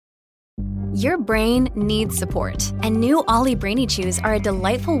Your brain needs support, and new Ollie Brainy Chews are a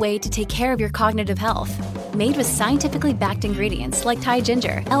delightful way to take care of your cognitive health. Made with scientifically backed ingredients like Thai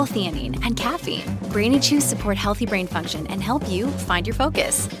ginger, L-theanine, and caffeine, Brainy Chews support healthy brain function and help you find your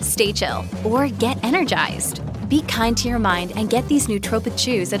focus, stay chill, or get energized. Be kind to your mind and get these nootropic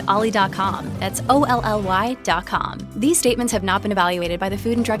chews at ollie.com. That's OLLY.com. These statements have not been evaluated by the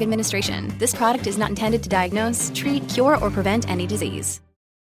Food and Drug Administration. This product is not intended to diagnose, treat, cure, or prevent any disease.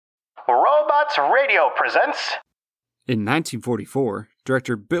 Robots Radio presents... In 1944,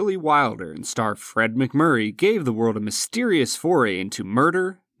 director Billy Wilder and star Fred MacMurray gave the world a mysterious foray into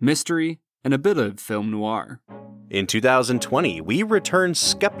murder, mystery, and a bit of film noir. In 2020, we return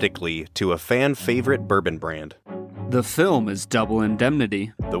skeptically to a fan-favorite bourbon brand. The film is Double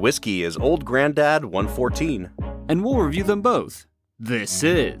Indemnity. The whiskey is Old Grandad 114. And we'll review them both. This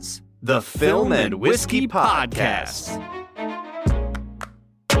is... The Film and Whiskey Podcast.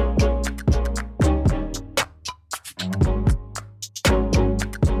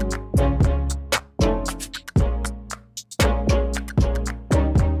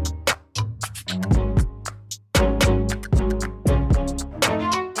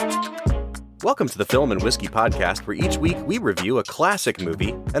 Welcome to the Film and Whiskey Podcast, where each week we review a classic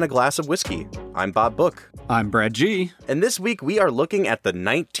movie and a glass of whiskey. I'm Bob Book. I'm Brad G. And this week we are looking at the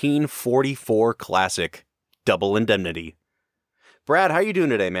 1944 classic, Double Indemnity. Brad, how are you doing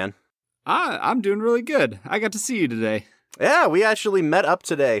today, man? I'm doing really good. I got to see you today. Yeah, we actually met up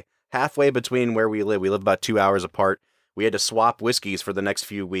today, halfway between where we live. We live about 2 hours apart. We had to swap whiskeys for the next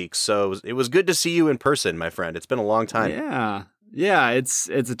few weeks, so it was good to see you in person, my friend. It's been a long time. Yeah, it's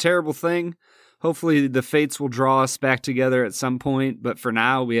a terrible thing. Hopefully the fates will draw us back together at some point, but for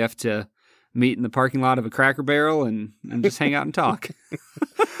now we have to meet in the parking lot of a Cracker Barrel and just hang out and talk.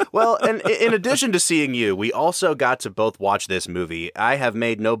 Well, and in addition to seeing you, we also got to both watch this movie. I have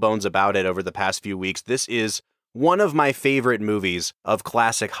made no bones about it over the past few weeks. This is one of my favorite movies of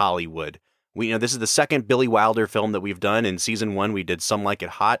classic Hollywood. This is the second Billy Wilder film that we've done. In season 1, we did Some Like It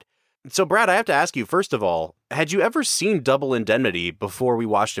Hot. So, Brad, I have to ask you, first of all, had you ever seen Double Indemnity before we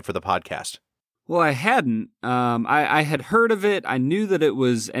watched it for the podcast? Well, I hadn't. I had heard of it. I knew that it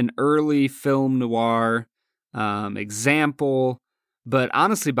was an early film noir example. But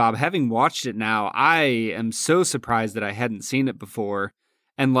honestly, Bob, having watched it now, I am so surprised that I hadn't seen it before.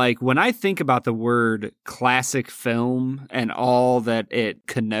 And when I think about the word classic film and all that it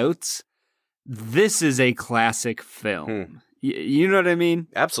connotes, this is a classic film. You know what I mean?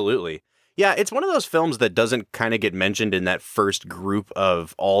 Absolutely. Yeah, it's one of those films that doesn't kind of get mentioned in that first group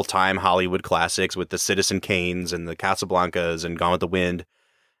of all-time Hollywood classics with the Citizen Kanes and the Casablancas and Gone with the Wind.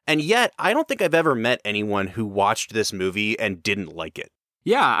 And yet, I don't think I've ever met anyone who watched this movie and didn't like it.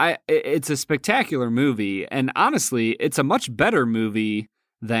 Yeah, it's a spectacular movie. And honestly, it's a much better movie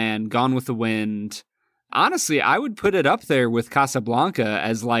than Gone with the Wind. Honestly, I would put it up there with Casablanca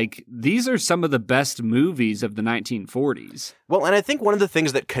as these are some of the best movies of the 1940s. Well, and I think one of the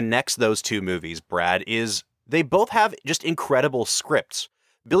things that connects those two movies, Brad, is they both have just incredible scripts.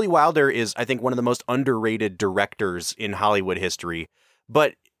 Billy Wilder is, I think, one of the most underrated directors in Hollywood history,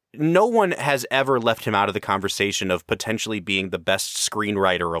 but no one has ever left him out of the conversation of potentially being the best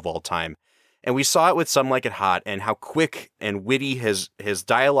screenwriter of all time. And we saw it with Some Like It Hot and how quick and witty his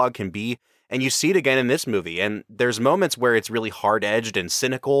dialogue can be. And you see it again in this movie, and there's moments where it's really hard-edged and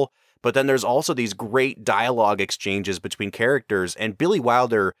cynical, but then there's also these great dialogue exchanges between characters, and Billy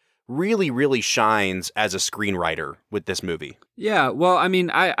Wilder really, really shines as a screenwriter with this movie. Yeah, well, I mean,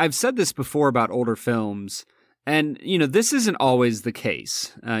 I've said this before about older films, and, this isn't always the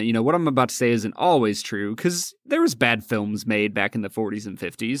case. What I'm about to say isn't always true, because there was bad films made back in the 40s and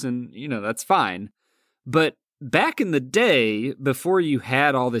 50s, and, that's fine. But back in the day, before you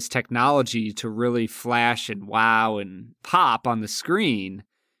had all this technology to really flash and wow and pop on the screen,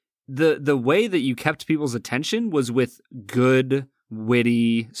 the way that you kept people's attention was with good,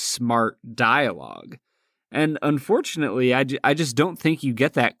 witty, smart dialogue. And unfortunately, I just don't think you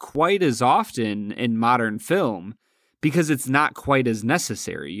get that quite as often in modern film because it's not quite as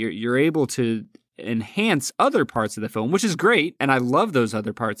necessary. You're able to enhance other parts of the film, which is great, and I love those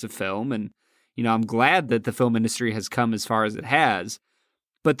other parts of film, and I'm glad that the film industry has come as far as it has,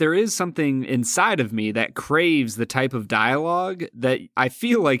 but there is something inside of me that craves the type of dialogue that I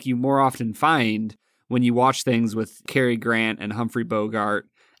feel like you more often find when you watch things with Cary Grant and Humphrey Bogart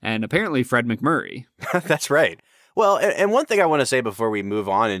and apparently Fred MacMurray. That's right. Well, and one thing I want to say before we move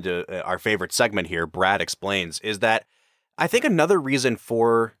on into our favorite segment here, Brad Explains, is that I think another reason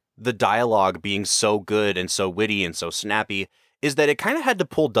for the dialogue being so good and so witty and so snappy is that it kind of had to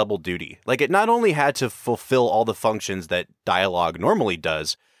pull double duty. It not only had to fulfill all the functions that dialogue normally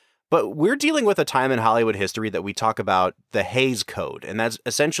does, But we're dealing with a time in Hollywood history that we talk about the Hays Code, and that's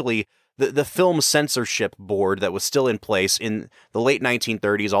essentially the film censorship board that was still in place in the late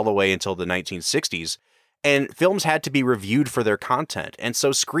 1930s all the way until the 1960s. And films had to be reviewed for their content. And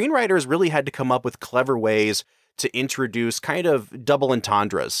so screenwriters really had to come up with clever ways to introduce kind of double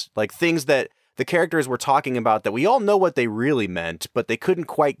entendres, like things that the characters were talking about that we all know what they really meant, but they couldn't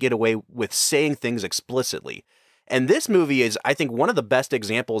quite get away with saying things explicitly. And this movie is, I think, one of the best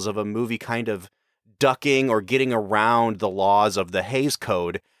examples of a movie kind of ducking or getting around the laws of the Hays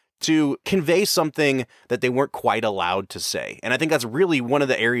Code to convey something that they weren't quite allowed to say. And I think that's really one of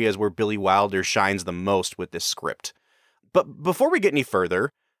the areas where Billy Wilder shines the most with this script. But before we get any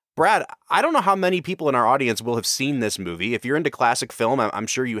further, Brad, I don't know how many people in our audience will have seen this movie. If you're into classic film, I'm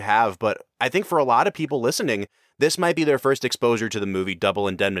sure you have, but I think for a lot of people listening, this might be their first exposure to the movie Double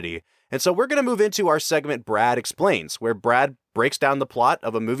Indemnity. And so we're going to move into our segment Brad Explains, where Brad breaks down the plot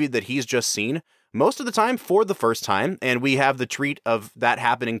of a movie that he's just seen, most of the time for the first time, and we have the treat of that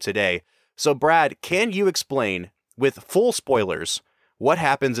happening today. So Brad, can you explain, with full spoilers, what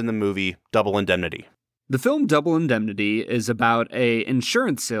happens in the movie Double Indemnity? The film Double Indemnity is about an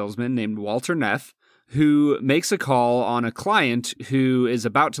insurance salesman named Walter Neff who makes a call on a client who is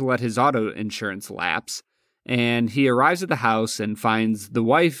about to let his auto insurance lapse, and he arrives at the house and finds the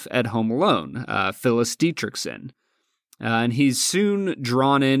wife at home alone, Phyllis Dietrichson. And he's soon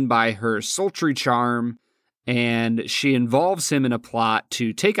drawn in by her sultry charm, and she involves him in a plot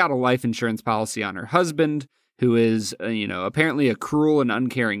to take out a life insurance policy on her husband, who is, apparently a cruel and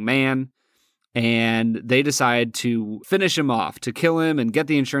uncaring man. And they decide to finish him off, to kill him and get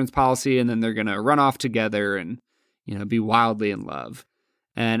the insurance policy, and then they're going to run off together and, be wildly in love.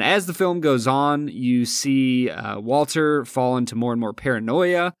 And as the film goes on, you see Walter fall into more and more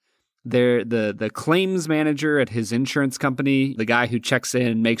paranoia. The claims manager at his insurance company, the guy who checks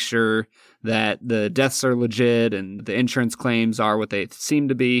in, makes sure that the deaths are legit and the insurance claims are what they seem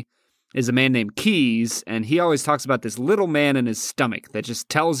to be, is a man named Keys, and he always talks about this little man in his stomach that just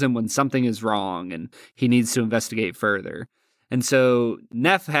tells him when something is wrong and he needs to investigate further. And so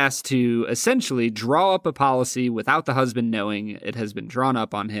Neff has to essentially draw up a policy without the husband knowing it has been drawn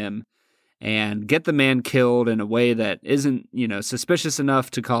up on him and get the man killed in a way that isn't, suspicious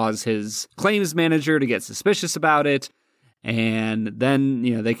enough to cause his claims manager to get suspicious about it. And then,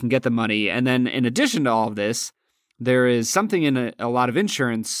 they can get the money. And then in addition to all of this, there is something in a lot of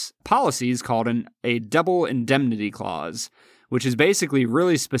insurance policies called a double indemnity clause, which is basically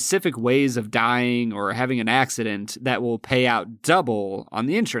really specific ways of dying or having an accident that will pay out double on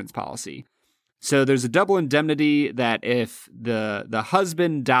the insurance policy. So there's a double indemnity that if the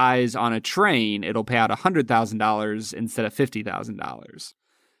husband dies on a train, it'll pay out $100,000 instead of $50,000.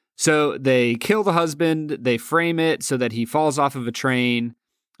 So they kill the husband, they frame it so that he falls off of a train,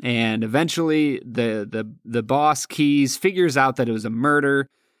 and eventually the boss, Keys, figures out that it was a murder,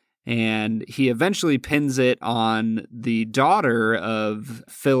 and he eventually pins it on the daughter of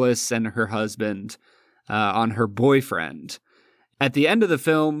Phyllis and her husband, on her boyfriend. At the end of the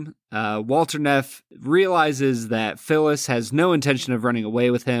film, Walter Neff realizes that Phyllis has no intention of running away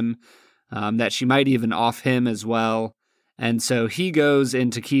with him, that she might even off him as well. And so he goes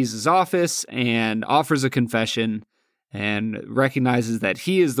into Keys' office and offers a confession and recognizes that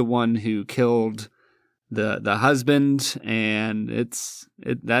he is the one who killed the husband, and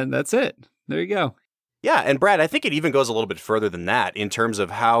that's it. There you go. Yeah, and Brad, I think it even goes a little bit further than that in terms of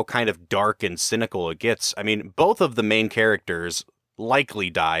how kind of dark and cynical it gets. I mean, both of the main characters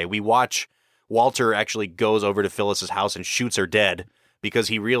likely die. We watch Walter actually goes over to Phyllis's house and shoots her dead because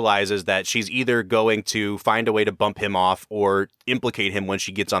he realizes that she's either going to find a way to bump him off or implicate him when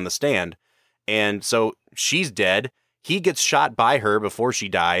she gets on the stand. And so she's dead. He gets shot by her before she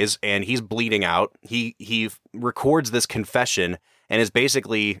dies, and he's bleeding out. He records this confession and is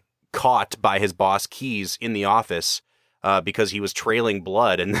basically caught by his boss, Keys, in the office because he was trailing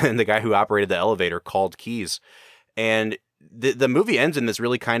blood, and then the guy who operated the elevator called Keys. And the movie ends in this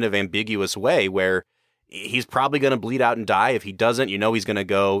really kind of ambiguous way where he's probably going to bleed out and die. If he doesn't, he's going to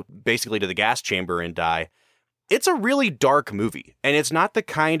go basically to the gas chamber and die. It's a really dark movie, and it's not the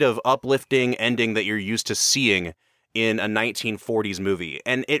kind of uplifting ending that you're used to seeing in a 1940s movie.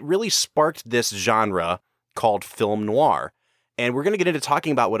 And it really sparked this genre called film noir. And we're going to get into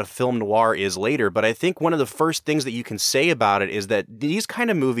talking about what a film noir is later, but I think one of the first things that you can say about it is that these kind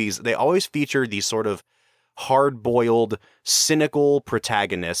of movies, they always feature these sort of hard-boiled, cynical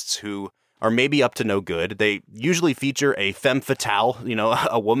protagonists who are maybe up to no good. They usually feature a femme fatale,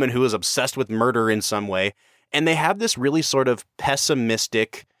 a woman who is obsessed with murder in some way. And they have this really sort of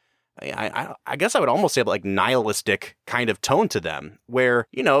pessimistic I guess I would almost say like nihilistic kind of tone to them, where,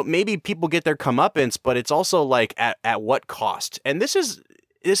 you know, maybe people get their comeuppance, but it's also like at what cost? And this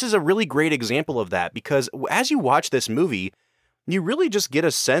is a really great example of that, because as you watch this movie, you really just get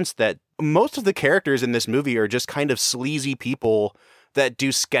a sense that most of the characters in this movie are just kind of sleazy people that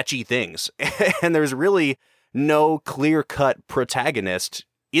do sketchy things. And there's really no clear-cut protagonist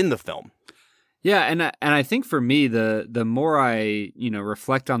in the film. Yeah, and I think for me, the more I,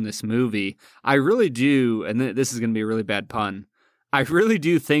 reflect on this movie, I really do, and this is going to be a really bad pun, I really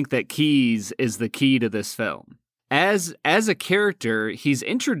do think that Keyes is the key to this film. As a character, he's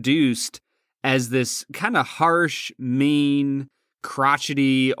introduced as this kind of harsh, mean,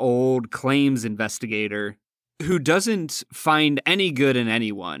 crotchety old claims investigator who doesn't find any good in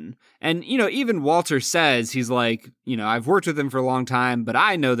anyone. And, even Walter says, he's like, I've worked with him for a long time, but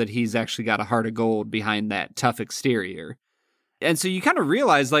I know that he's actually got a heart of gold behind that tough exterior. And so you kind of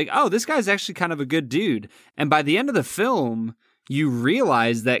realize, like, oh, this guy's actually kind of a good dude. And by the end of the film, you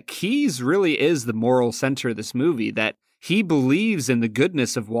realize that Keyes really is the moral center of this movie, that he believes in the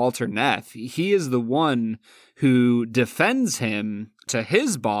goodness of Walter Neff. He is the one who defends him to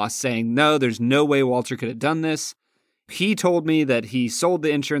his boss, saying, no, there's no way Walter could have done this. He told me that he sold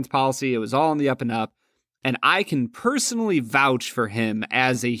the insurance policy. It was all on the up and up. And I can personally vouch for him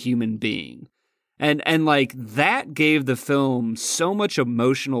as a human being. And like, that gave the film so much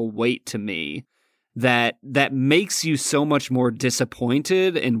emotional weight to me that makes you so much more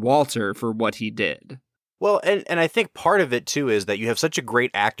disappointed in Walter for what he did. Well, and I think part of it, too, is that you have such a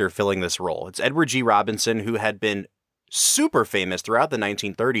great actor filling this role. It's Edward G. Robinson, who had been super famous throughout the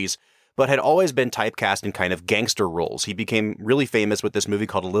 1930s, but had always been typecast in kind of gangster roles. He became really famous with this movie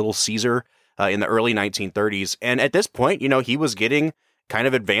called Little Caesar in the early 1930s. And at this point, he was getting kind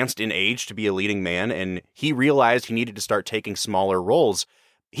of advanced in age to be a leading man, and he realized he needed to start taking smaller roles.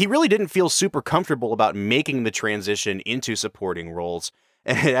 He really didn't feel super comfortable about making the transition into supporting roles.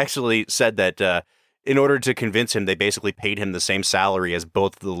 And it actually said that in order to convince him, they basically paid him the same salary as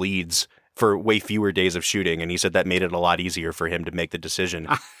both the leads for way fewer days of shooting. And he said that made it a lot easier for him to make the decision.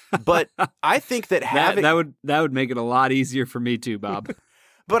 But I think that having... That would make it a lot easier for me too, Bob.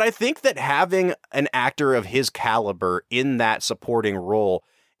 But I think that having an actor of his caliber in that supporting role,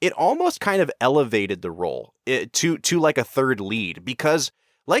 it almost kind of elevated the role to like a third lead. Because,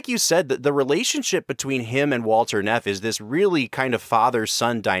 like you said, the relationship between him and Walter Neff is this really kind of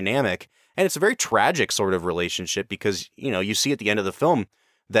father-son dynamic. And it's a very tragic sort of relationship because, you see at the end of the film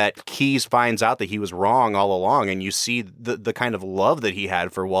that Keyes finds out that he was wrong all along, and you see the kind of love that he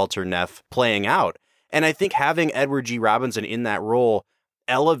had for Walter Neff playing out. And I think having Edward G. Robinson in that role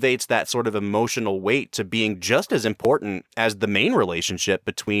elevates that sort of emotional weight to being just as important as the main relationship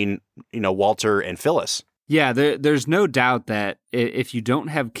between, Walter and Phyllis. Yeah, there's no doubt that if you don't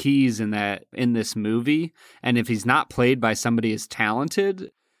have Keyes in this movie, and if he's not played by somebody as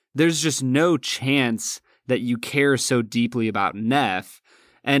talented, there's just no chance that you care so deeply about Neff.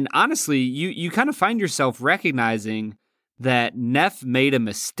 And honestly, you kind of find yourself recognizing that Neff made a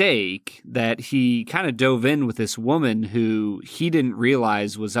mistake, that he kind of dove in with this woman who he didn't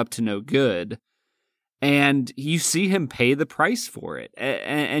realize was up to no good. And you see him pay the price for it.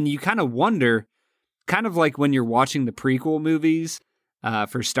 And you kind of wonder, kind of like when you're watching the prequel movies,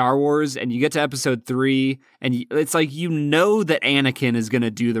 for Star Wars, and you get to episode 3, and it's like, that Anakin is going to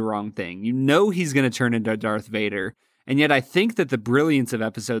do the wrong thing. He's going to turn into Darth Vader. And yet I think that the brilliance of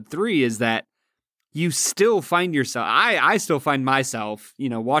episode 3 is that you still find yourself, I still find myself,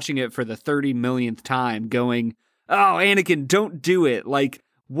 watching it for the 30 millionth time going, oh, Anakin, don't do it. Like,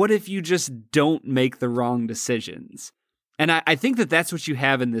 what if you just don't make the wrong decisions? And I think that that's what you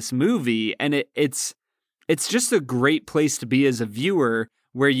have in this movie, and it's just a great place to be as a viewer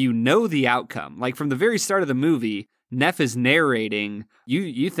where the outcome. Like from the very start of the movie, Neff is narrating,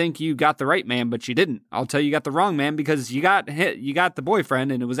 you think you got the right man, but you didn't. I'll tell you got the wrong man because you got the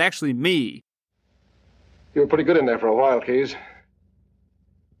boyfriend and it was actually me. You were pretty good in there for a while, Keyes.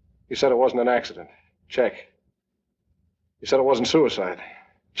 You said it wasn't an accident. Check. You said it wasn't suicide.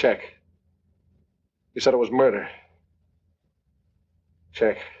 Check. You said it was murder.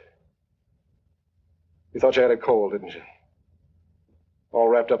 Check. You thought you had a cold, didn't you? All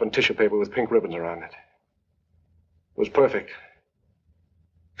wrapped up in tissue paper with pink ribbons around it. It was perfect.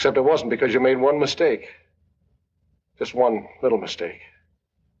 Except it wasn't, because you made one mistake. Just one little mistake.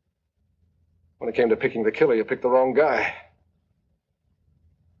 When it came to picking the killer, you picked the wrong guy.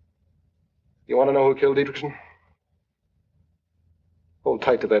 You want to know who killed Dietrichson? Hold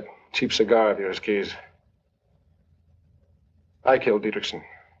tight to that cheap cigar of yours, Keyes. I killed Dietrichson.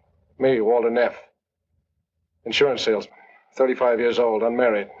 Me, Walter Neff. Insurance salesman. 35 years old,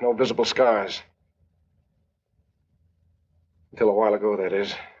 unmarried, no visible scars. Until a while ago, that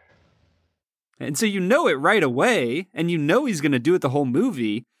is. And so you know it right away, and you know he's going to do it the whole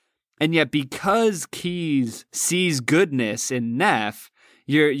movie. And yet because Keyes sees goodness in Neff,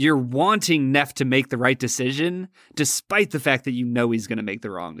 you're wanting Neff to make the right decision, despite the fact that you know he's going to make the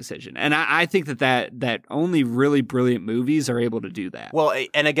wrong decision. And I think that only really brilliant movies are able to do that. Well,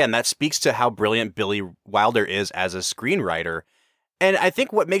 and again, that speaks to how brilliant Billy Wilder is as a screenwriter. And I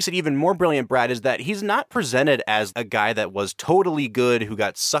think what makes it even more brilliant, Brad, is that he's not presented as a guy that was totally good who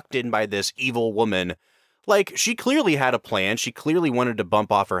got sucked in by this evil woman. Like, she clearly had a plan. She clearly wanted to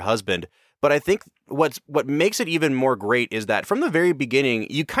bump off her husband. But I think what makes it even more great is that from the very beginning,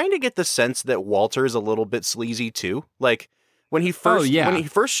 you kind of get the sense that Walter is a little bit sleazy too. Like, when he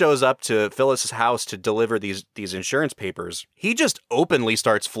first shows up to Phyllis's house to deliver these insurance papers, he just openly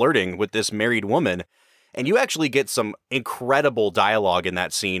starts flirting with this married woman. And you actually get some incredible dialogue in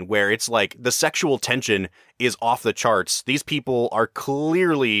that scene where it's like the sexual tension is off the charts. These people are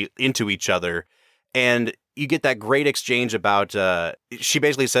clearly into each other. And you get that great exchange about, she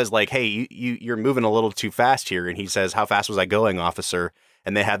basically says like, hey, you're moving a little too fast here. And he says, how fast was I going, officer?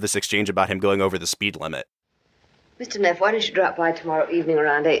 And they have this exchange about him going over the speed limit. Mr. Neff, why don't you drop by tomorrow evening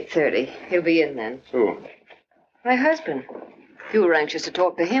around 8:30? He'll be in then. Who? My husband. You were anxious to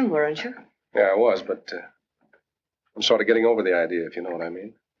talk to him, weren't you? Yeah, I was, but I'm sort of getting over the idea, if you know what I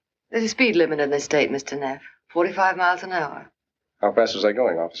mean. There's a speed limit in this state, Mr. Neff. 45 miles an hour. How fast was I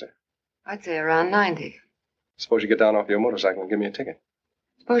going, officer? I'd say around 90. Suppose you get down off your motorcycle and give me a ticket.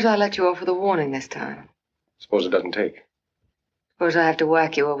 Suppose I let you off with a warning this time. Suppose it doesn't take. Suppose I have to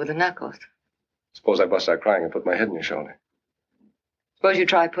whack you over the knuckles. Suppose I bust out crying and put my head on your shoulder. Suppose you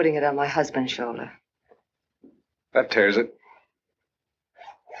try putting it on my husband's shoulder. That tears it.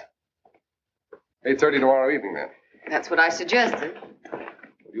 8:30 tomorrow evening, then. That's what I suggested.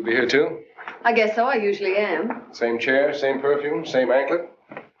 Will you be here, too? I guess so. I usually am. Same chair, same perfume, same anklet?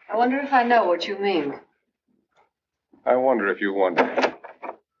 I wonder if I know what you mean. I wonder if you wonder.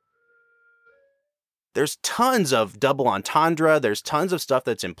 There's tons of double entendre. There's tons of stuff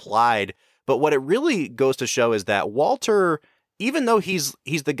that's implied. But what it really goes to show is that Walter, even though he's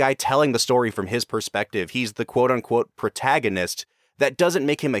the guy telling the story from his perspective, he's the quote-unquote protagonist, that doesn't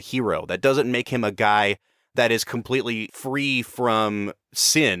make him a hero. That doesn't make him a guy that is completely free from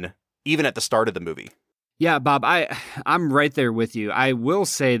sin, even at the start of the movie. Yeah, Bob, I'm right there with you. I will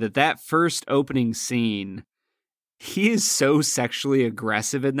say that first opening scene, he is so sexually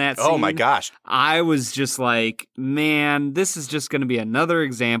aggressive in that scene. Oh my gosh. I was just like, man, this is just going to be another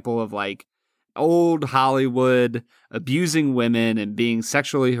example of like old Hollywood abusing women and being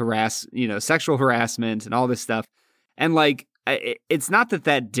sexual harassment and all this stuff. And like, it's not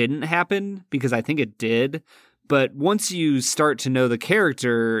that didn't happen, because I think it did. But once you start to know the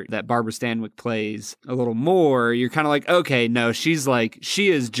character that Barbara Stanwyck plays a little more, you're kind of like, okay, no, she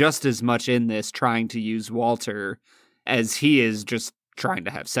is just as much in this trying to use Walter as he is just trying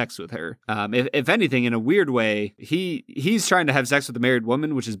to have sex with her. If anything, in a weird way, he's trying to have sex with a married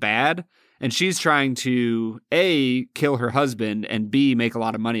woman, which is bad. And she's trying to, A, kill her husband, and B, make a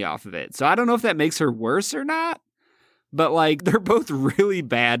lot of money off of it. So I don't know if that makes her worse or not. But, like, they're both really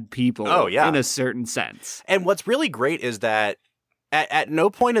bad people in a certain sense. And what's really great is that at no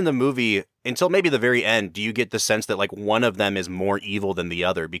point in the movie, until maybe the very end, do you get the sense that, like, one of them is more evil than the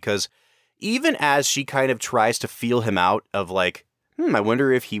other. Because even as she kind of tries to feel him out of, like, I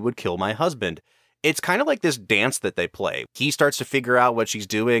wonder if he would kill my husband, it's kind of like this dance that they play. He starts to figure out what she's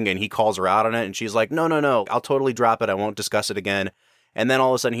doing, and he calls her out on it, and she's like, no, I'll totally drop it. I won't discuss it again. And then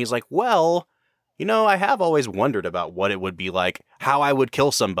all of a sudden he's like, well, you know, I have always wondered about what it would be like, how I would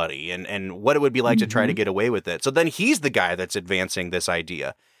kill somebody and what it would be like to try to get away with it. So then he's the guy that's advancing this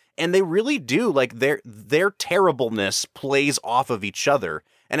idea. And they really do, like, their terribleness plays off of each other.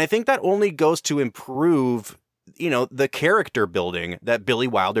 And I think that only goes to improve, you know, the character building that Billy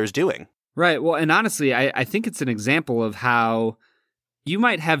Wilder's doing. Right. Well, and honestly, I think it's an example of how you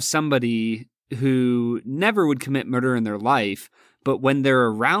might have somebody who never would commit murder in their life, but when they're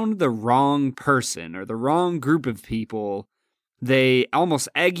around the wrong person or the wrong group of people, they almost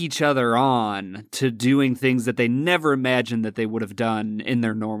egg each other on to doing things that they never imagined that they would have done in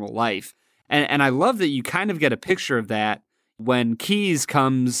their normal life. And I love that you kind of get a picture of that when Keyes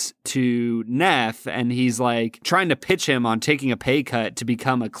comes to Neff and he's like trying to pitch him on taking a pay cut to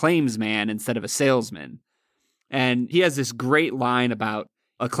become a claimsman instead of a salesman. And he has this great line about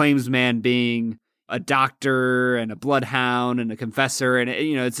a claimsman being a doctor and a bloodhound and a confessor. And,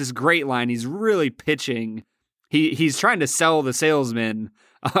 you know, it's this great line. He's really pitching. He's trying to sell the salesman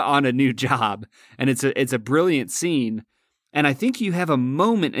on a new job. And it's a brilliant scene. And I think you have a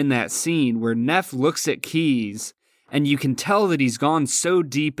moment in that scene where Neff looks at Keyes, and you can tell that he's gone so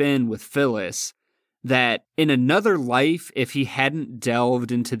deep in with Phyllis that in another life, if he hadn't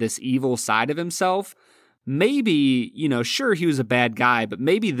delved into this evil side of himself, maybe, sure, he was a bad guy, but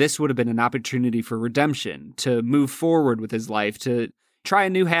maybe this would have been an opportunity for redemption, to move forward with his life, to try a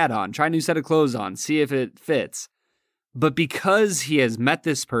new hat on, try a new set of clothes on, see if it fits. But because he has met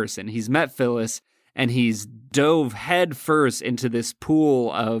this person, he's met Phyllis, and he's dove head first into this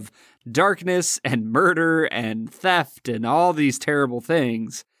pool of darkness and murder and theft and all these terrible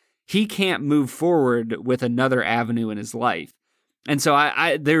things, he can't move forward with another avenue in his life. And so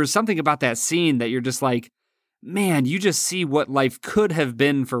there's something about that scene that you're just like, man, you just see what life could have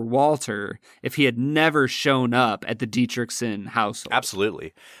been for Walter if he had never shown up at the Dietrichson household.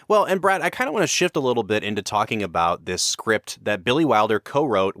 Absolutely. Well, and Brad, I kind of want to shift a little bit into talking about this script that Billy Wilder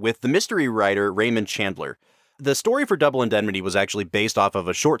co-wrote with the mystery writer Raymond Chandler. The story for Double Indemnity was actually based off of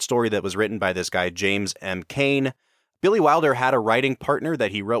a short story that was written by this guy, James M. Cain. Billy Wilder had a writing partner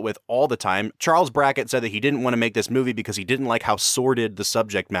that he wrote with all the time. Charles Brackett said that he didn't want to make this movie because he didn't like how sordid the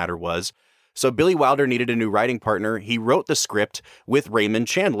subject matter was. So Billy Wilder needed a new writing partner. He wrote the script with Raymond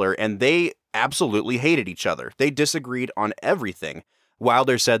Chandler, and they absolutely hated each other. They disagreed on everything.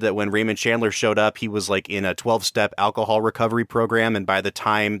 Wilder said that when Raymond Chandler showed up, he was like in a 12-step alcohol recovery program, and by the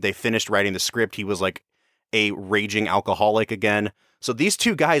time they finished writing the script, he was like a raging alcoholic again. So these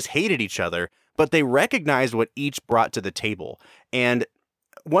two guys hated each other, but they recognized what each brought to the table. And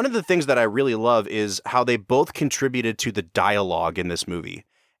one of the things that I really love is how they both contributed to the dialogue in this movie.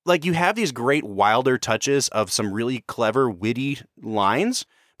 Like, you have these great Wilder touches of some really clever, witty lines,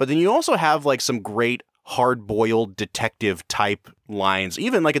 but then you also have like some great hard-boiled detective type lines,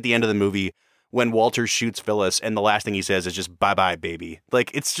 even like at the end of the movie when Walter shoots Phyllis and the last thing he says is just bye-bye, baby.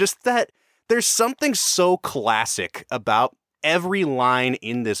 Like, it's just that there's something so classic about every line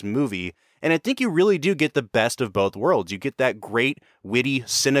in this movie. And I think you really do get the best of both worlds. You get that great, witty,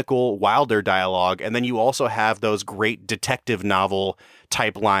 cynical Wilder dialogue, and then you also have those great detective novel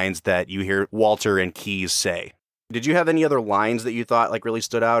type lines that you hear Walter and Keyes say. Did you have any other lines that you thought like really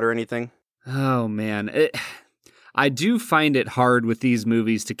stood out or anything? Oh, man. I do find it hard with these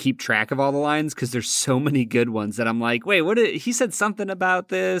movies to keep track of all the lines because there's so many good ones that I'm like, wait, he said something about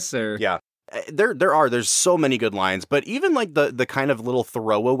this? Or yeah. There's so many good lines, but even like the kind of little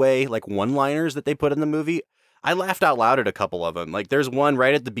throwaway, like one-liners that they put in the movie, I laughed out loud at a couple of them. Like there's one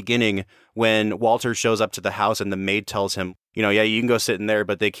right at the beginning when Walter shows up to the house and the maid tells him, yeah, you can go sit in there,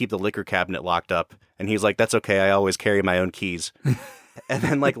 but they keep the liquor cabinet locked up. And he's like, that's okay. I always carry my own keys. And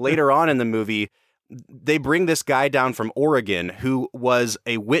then like later on in the movie, they bring this guy down from Oregon who was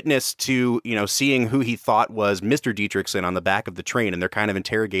a witness to, seeing who he thought was Mr. Dietrichson on the back of the train. And they're kind of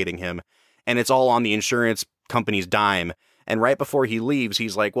interrogating him. And it's all on the insurance company's dime. And right before he leaves,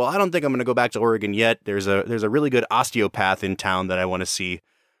 he's like, well, I don't think I'm going to go back to Oregon yet. There's a really good osteopath in town that I want to see.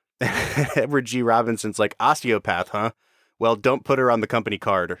 Edward G. Robinson's like, osteopath, huh? Well, don't put her on the company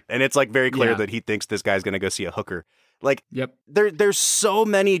card. And it's like very clear that he thinks this guy's going to go see a hooker. Like, yep. There's so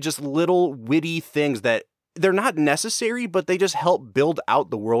many just little witty things that they're not necessary, but they just help build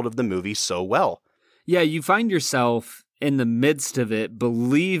out the world of the movie so well. Yeah, you find yourself in the midst of it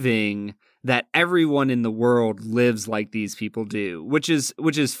believing that everyone in the world lives like these people do, which is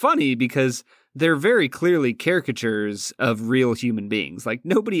funny because they're very clearly caricatures of real human beings. Like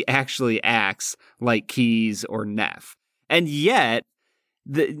nobody actually acts like Keyes or Neff. And yet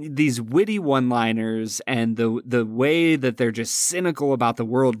these witty one-liners and the way that they're just cynical about the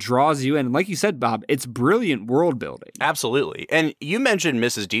world draws you in. And like you said, Bob, it's brilliant world building. Absolutely. And you mentioned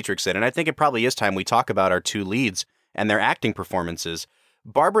Mrs. Dietrichson, and I think it probably is time we talk about our two leads and their acting performances.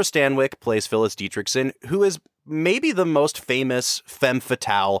 Barbara Stanwyck plays Phyllis Dietrichson, who is maybe the most famous femme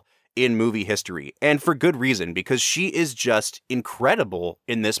fatale in movie history, and for good reason, because she is just incredible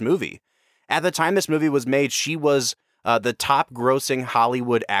in this movie. At the time this movie was made, she was the top grossing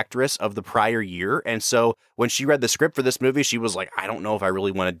Hollywood actress of the prior year, and so when she read the script for this movie, she was like, I don't know if I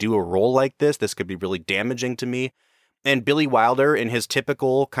really want to do a role like this. This could be really damaging to me. And Billy Wilder, in his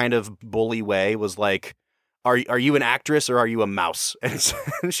typical kind of bully way, was like, Are you an actress or are you a mouse?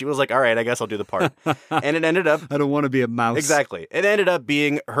 And she was like, all right, I guess I'll do the part. And it ended up... I don't want to be a mouse. Exactly. It ended up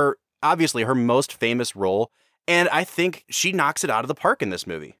being obviously her most famous role. And I think she knocks it out of the park in this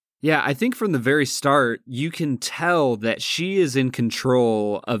movie. Yeah, I think from the very start, you can tell that she is in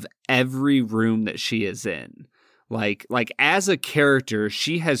control of every room that she is in. Like as a character,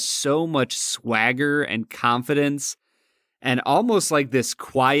 she has so much swagger and confidence and almost like this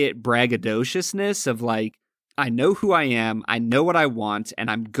quiet braggadociousness of like, I know who I am, I know what I want,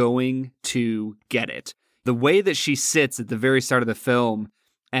 and I'm going to get it. The way that she sits at the very start of the film,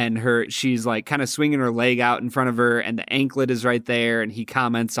 and she's like kind of swinging her leg out in front of her, and the anklet is right there, and he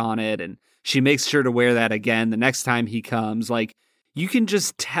comments on it, and she makes sure to wear that again the next time he comes. Like, you can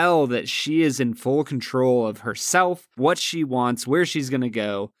just tell that she is in full control of herself, what she wants, where she's going to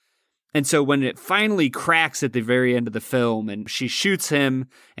go. And so when it finally cracks at the very end of the film and she shoots him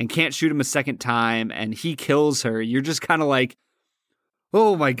and can't shoot him a second time and he kills her, you're just kind of like,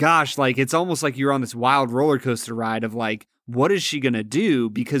 oh my gosh, like it's almost like you're on this wild roller coaster ride of like, what is she going to do?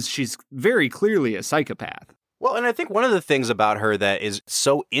 Because she's very clearly a psychopath. Well, and I think one of the things about her that is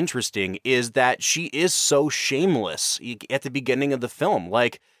so interesting is that she is so shameless at the beginning of the film.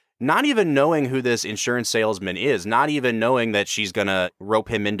 Like, not even knowing who this insurance salesman is, not even knowing that she's going to rope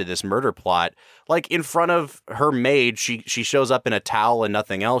him into this murder plot. Like, in front of her maid, she shows up in a towel and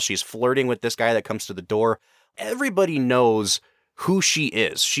nothing else. She's flirting with this guy that comes to the door. Everybody knows who she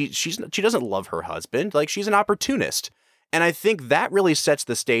is. She doesn't love her husband. Like, she's an opportunist. And I think that really sets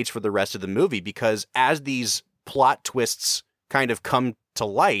the stage for the rest of the movie, because as these plot twists kind of come to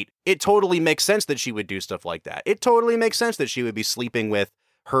light, it totally makes sense that she would do stuff like that. It totally makes sense that she would be sleeping with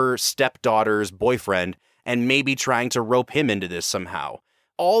her stepdaughter's boyfriend and maybe trying to rope him into this somehow.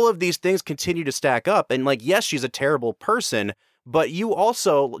 All of these things continue to stack up. And like, yes, she's a terrible person, but you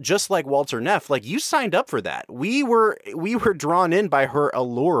also, just like Walter Neff, like, you signed up for that. We were drawn in by her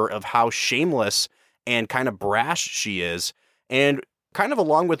allure of how shameless and kind of brash she is. And kind of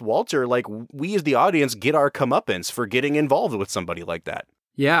along with Walter, like, we as the audience get our comeuppance for getting involved with somebody like that.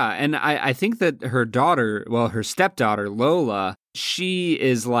 Yeah, and I think that her daughter, well, her stepdaughter, Lola, she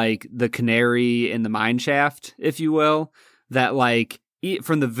is like the canary in the mine shaft, if you will, that like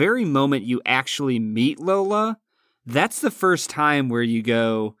from the very moment you actually meet Lola, that's the first time where you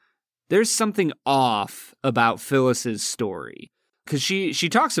go, there's something off about Phyllis's story. Because she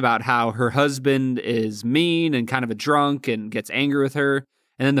talks about how her husband is mean and kind of a drunk and gets angry with her.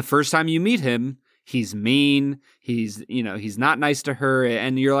 And then the first time you meet him, he's mean, he's not nice to her,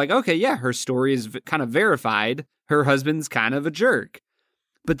 and you're like, okay, yeah, her story is kind of verified. Her husband's kind of a jerk.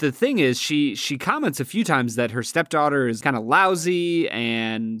 But the thing is, she comments a few times that her stepdaughter is kind of lousy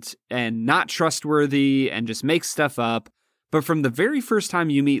and not trustworthy and just makes stuff up. But from the very first time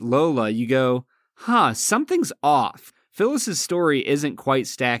you meet Lola, you go, something's off. Phyllis's story isn't quite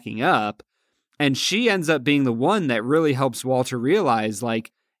stacking up, and she ends up being the one that really helps Walter realize, like,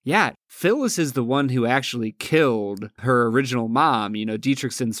 yeah, Phyllis is the one who actually killed her original mom,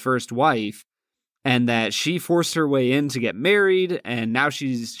 Dietrichson's first wife, and that she forced her way in to get married, and now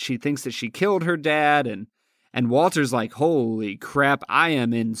she thinks that she killed her dad, and Walter's like, holy crap, I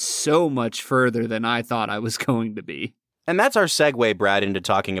am in so much further than I thought I was going to be. And that's our segue, Brad, into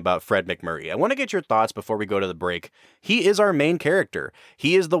talking about Fred MacMurray. I want to get your thoughts before we go to the break. He is our main character.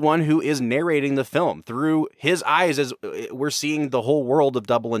 He is the one who is narrating the film. Through his eyes, as we're seeing the whole world of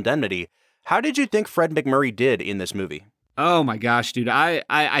Double Indemnity. How did you think Fred MacMurray did in this movie? Oh my gosh, dude.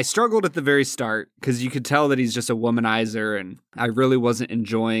 I struggled at the very start because you could tell that he's just a womanizer, and I really wasn't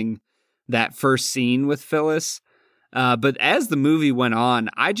enjoying that first scene with Phyllis. But as the movie went on,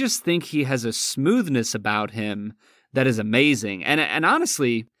 I just think he has a smoothness about him that is amazing. And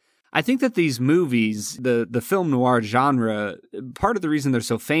honestly, I think that these movies, the film noir genre, part of the reason they're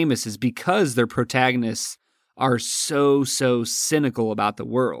so famous is because their protagonists are so cynical about the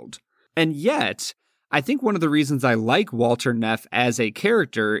world. And yet, I think one of the reasons I like Walter Neff as a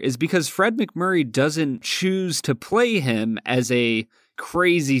character is because Fred MacMurray doesn't choose to play him as a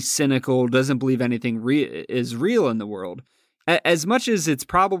crazy, cynical, doesn't believe anything is real in the world. As much as it's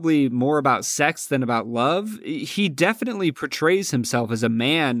probably more about sex than about love, he definitely portrays himself as a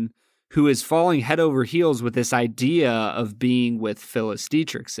man who is falling head over heels with this idea of being with Phyllis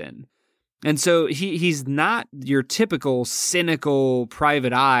Dietrichson. And so he's not your typical cynical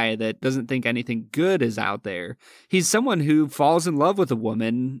private eye that doesn't think anything good is out there. He's someone who falls in love with a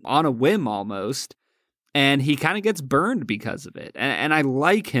woman on a whim almost, and he kind of gets burned because of it. And I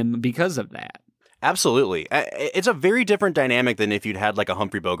like him because of that. Absolutely. It's a very different dynamic than if you'd had like a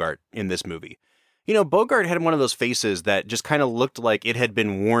Humphrey Bogart in this movie. Bogart had one of those faces that just kind of looked like it had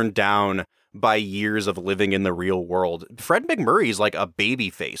been worn down by years of living in the real world. Fred MacMurray's like a baby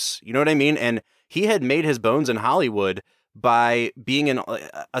face. You know what I mean? And he had made his bones in Hollywood by being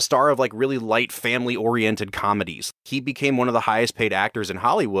a star of like really light family-oriented comedies. He became one of the highest paid actors in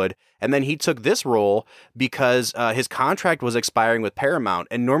Hollywood, and then he took this role because his contract was expiring with Paramount,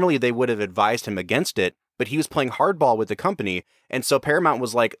 and normally they would have advised him against it, but he was playing hardball with the company, and so Paramount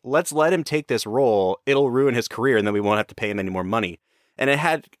was like, let's let him take this role, it'll ruin his career, and then we won't have to pay him any more money. And it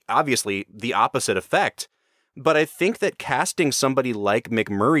had, obviously, the opposite effect. But I think that casting somebody like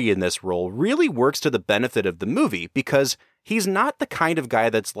McMurray in this role really works to the benefit of the movie because he's not the kind of guy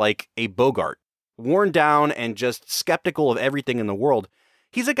that's like a Bogart, worn down and just skeptical of everything in the world.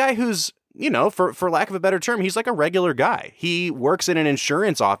 He's a guy who's, for lack of a better term, he's like a regular guy. He works in an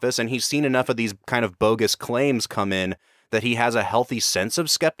insurance office and he's seen enough of these kind of bogus claims come in that he has a healthy sense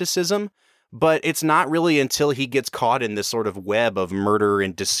of skepticism. But it's not really until he gets caught in this sort of web of murder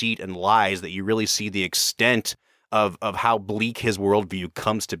and deceit and lies that you really see the extent of how bleak his worldview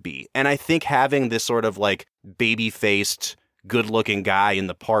comes to be. And I think having this sort of like baby-faced, good-looking guy in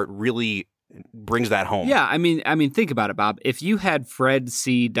the part really brings that home. Yeah, I mean, think about it, Bob. If you had Fred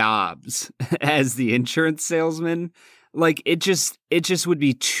C. Dobbs as the insurance salesman, like it just would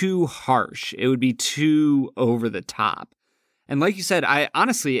be too harsh. It would be too over the top. And like you said, I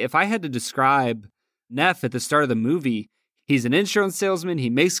honestly, if I had to describe Neff at the start of the movie, he's an insurance salesman. He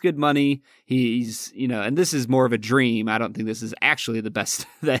makes good money. He's, and this is more of a dream. I don't think this is actually the best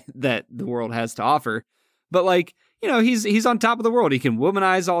that the world has to offer. But like, he's on top of the world. He can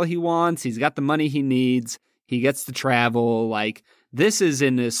womanize all he wants. He's got the money he needs. He gets to travel. Like, this is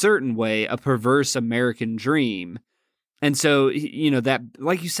in a certain way a perverse American dream. And so, that,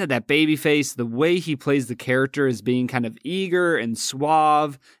 like you said, that baby face, the way he plays the character as being kind of eager and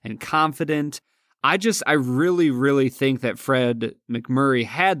suave and confident. I really, really think that Fred McMurray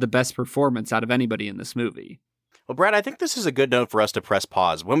had the best performance out of anybody in this movie. Well, Brad, I think this is a good note for us to press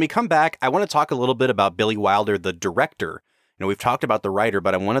pause. When we come back, I want to talk a little bit about Billy Wilder, the director. We've talked about the writer,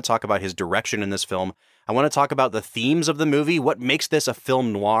 but I want to talk about his direction in this film. I want to talk about the themes of the movie. What makes this a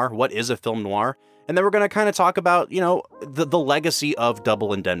film noir? What is a film noir? And then we're going to kind of talk about, the legacy of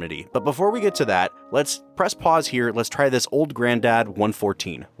Double Indemnity. But before we get to that, let's press pause here. Let's try this Old Grandad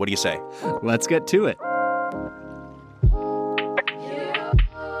 114. What do you say? Let's get to it.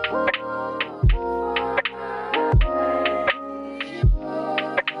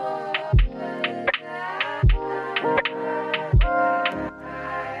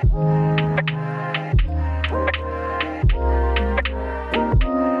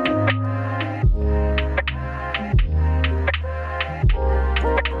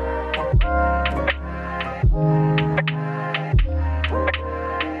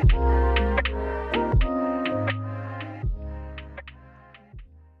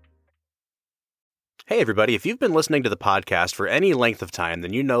 Hey everybody, if you've been listening to the podcast for any length of time,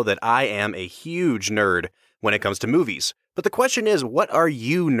 then you know that I am a huge nerd when it comes to movies. But the question is, what are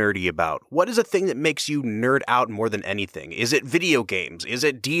you nerdy about? What is a thing that makes you nerd out more than anything? Is it video games? Is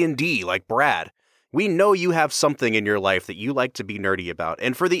it D&D like Brad? We know you have something in your life that you like to be nerdy about.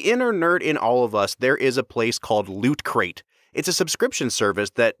 And for the inner nerd in all of us, there is a place called Loot Crate. It's a subscription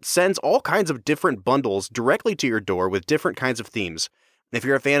service that sends all kinds of different bundles directly to your door with different kinds of themes. If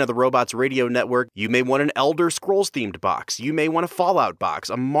you're a fan of the Robots Radio Network, you may want an Elder Scrolls themed box. You may want a Fallout box,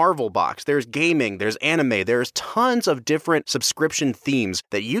 a Marvel box. There's gaming, there's anime, there's tons of different subscription themes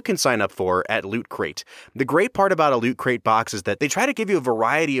that you can sign up for at Loot Crate. The great part about a Loot Crate box is that they try to give you a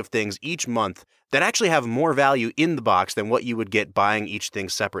variety of things each month that actually have more value in the box than what you would get buying each thing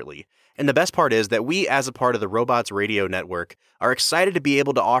separately. And the best part is that we, as a part of the Robots Radio Network, are excited to be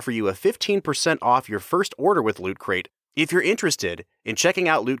able to offer you a 15% off your first order with Loot Crate. If you're interested in checking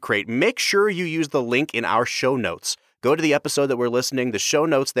out Loot Crate, make sure you use the link in our show notes. Go to the episode that we're listening, the show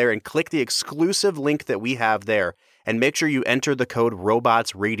notes there, and click the exclusive link that we have there. And make sure you enter the code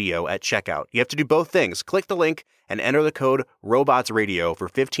ROBOTSRadio at checkout. You have to do both things. Click the link and enter the code ROBOTSRadio for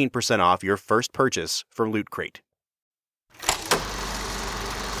 15% off your first purchase from Loot Crate.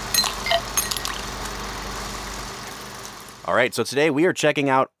 All right, so today we are checking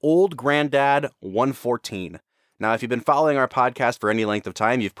out Old Grandad 114. Now, if you've been following our podcast for any length of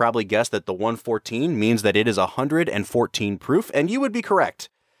time, you've probably guessed that the 114 means that it is 114 proof, and you would be correct.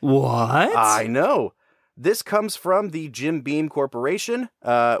 What? I know. This comes from the Jim Beam Corporation.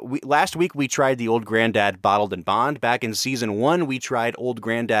 Last week, we tried the Old Grandad Bottled and Bond. Back in Season 1, we tried Old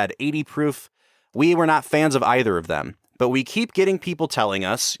Grandad 80 proof. We were not fans of either of them, but we keep getting people telling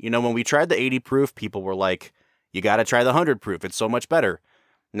us, when we tried the 80 proof, people were like, you got to try the 100 proof. It's so much better.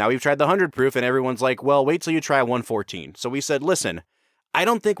 Now we've tried the 100 proof and everyone's like, well, wait till you try 114. So we said, listen, I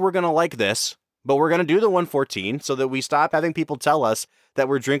don't think we're going to like this, but we're going to do the 114 so that we stop having people tell us that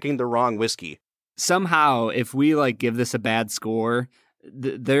we're drinking the wrong whiskey. Somehow, if we give this a bad score,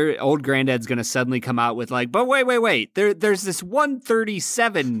 their Old Grandad's going to suddenly come out with but wait. There's this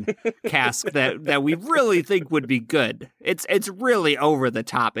 137 cask that we really think would be good. It's really over the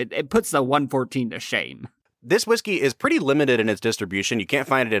top. It puts the 114 to shame. This whiskey is pretty limited in its distribution. You can't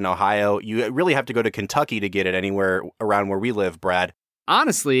find it in Ohio. You really have to go to Kentucky to get it anywhere around where we live, Brad.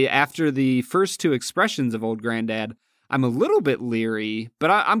 honestly, after the first two expressions of Old Grandad, I'm a little bit leery, but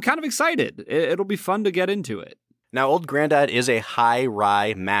I'm kind of excited. It'll be fun to get into it. Now, Old Grandad is a high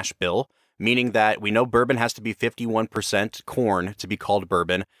rye mash bill, meaning that we know bourbon has to be 51% corn to be called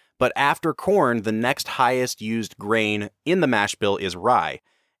bourbon. But after corn, the next highest used grain in the mash bill is rye.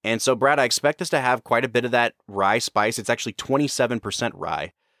 And so, Brad, I expect us to have quite a bit of that rye spice. It's actually 27%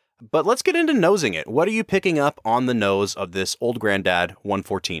 rye. But let's get into nosing it. What are you picking up on the nose of this Old Grandad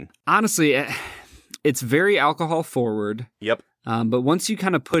 114? Honestly, it's very alcohol forward. Yep. But once you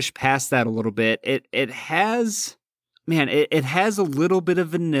kind of push past that a little bit, it has, man, it has a little bit of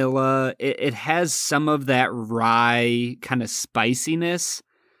vanilla. It has some of that rye kind of spiciness.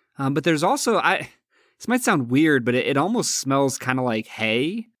 But there's also, this might sound weird, but it almost smells kind of like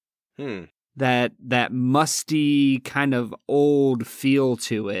hay. That musty kind of old feel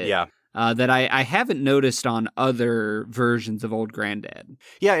to it. Yeah. That I haven't noticed on other versions of Old Grandad.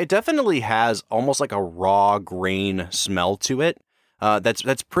 Yeah, it definitely has almost like a raw grain smell to it.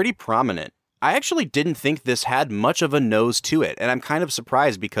 That's pretty prominent. I actually didn't think this had much of a nose to it, and I'm kind of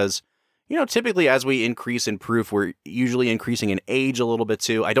surprised because, typically as we increase in proof, we're usually increasing in age a little bit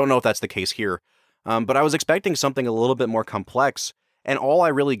too. I don't know if that's the case here, but I was expecting something a little bit more complex, and all I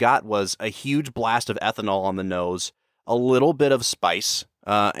really got was a huge blast of ethanol on the nose, a little bit of spice,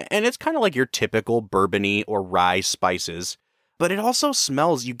 and it's kind of like your typical bourbon-y or rye spices, but it also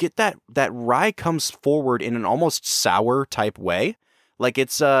smells, you get that rye comes forward in an almost sour type way. Like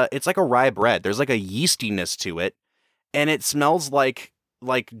it's like a rye bread. There's like a yeastiness to it, and it smells like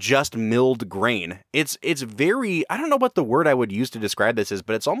just milled grain. It's very, I don't know what the word I would use to describe this is,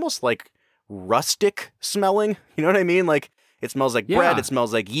 but it's almost like rustic smelling. You know what I mean? Like it smells like bread, it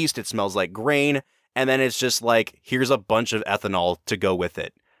smells like yeast, it smells like grain, and then it's just like, here's a bunch of ethanol to go with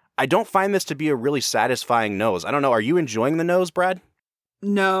it. I don't find this to be a really satisfying nose. I don't know. Are you enjoying the nose, Brad?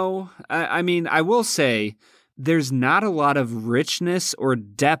 No. I mean, I will say there's not a lot of richness or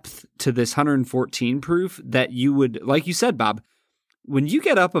depth to this 114 proof that you would, like you said, Bob, when you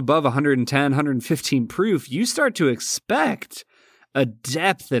get up above 110, 115 proof, you start to expect a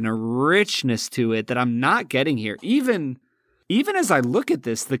depth and a richness to it that I'm not getting here. Even as I look at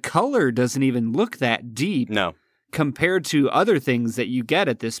this, the color doesn't even look that deep. No. Compared to other things that you get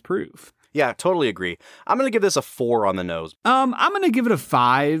at this proof. Yeah, totally agree. I'm going to give this a 4 on the nose. I'm going to give it a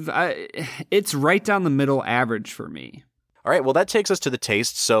 5. It's right down the middle average for me. All right, well, that takes us to the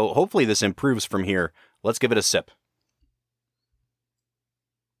taste, so hopefully this improves from here. Let's give it a sip.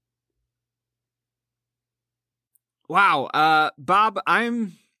 Wow, Bob,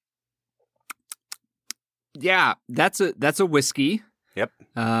 that's a whiskey. Yep.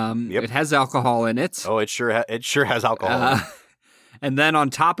 It has alcohol in it. Oh, it sure has alcohol. And then on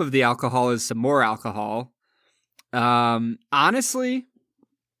top of the alcohol is some more alcohol. Honestly,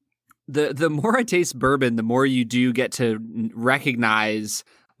 the more I taste bourbon, the more you do get to recognize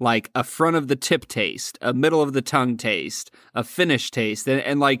like a front of the tip taste, a middle of the tongue taste, a finish taste,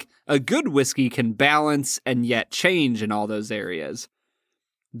 and like a good whiskey can balance and yet change in all those areas.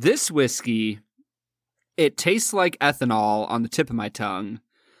 This whiskey, it tastes like ethanol on the tip of my tongue.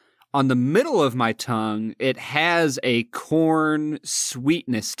 On the middle of my tongue, it has a corn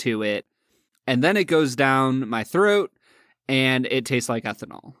sweetness to it. And then it goes down my throat, and it tastes like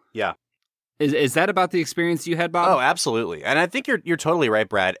ethanol. Yeah. Is that about the experience you had, Bob? Oh, absolutely. And I think you're totally right,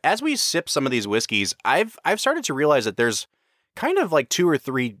 Brad. As we sip some of these whiskeys, I've started to realize that there's kind of like 2 or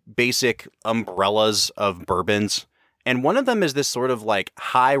 3 basic umbrellas of bourbons. And one of them is this sort of like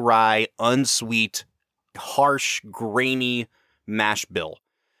high rye, unsweet, harsh, grainy mash bill.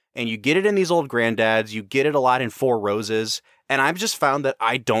 And you get it in these Old Granddads, you get it a lot in Four Roses, and I've just found that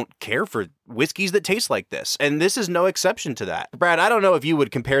I don't care for whiskeys that taste like this, and this is no exception to that. Brad, I don't know if you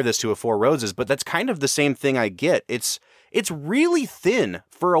would compare this to a Four Roses, but that's kind of the same thing I get. It's really thin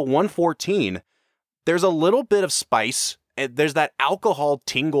for a 114. There's a little bit of spice, and there's that alcohol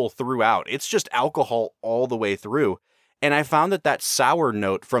tingle throughout. It's just alcohol all the way through. And I found that sour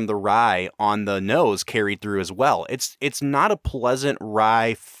note from the rye on the nose carried through as well. It's not a pleasant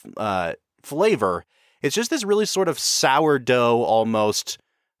rye flavor. It's just this really sort of sourdough, almost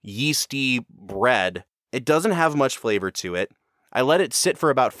yeasty bread. It doesn't have much flavor to it. I let it sit for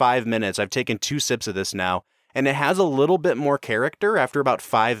about 5 minutes. I've taken 2 sips of this now, and it has a little bit more character after about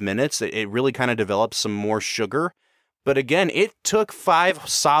 5 minutes. It really kind of develops some more sugar. But again, it took 5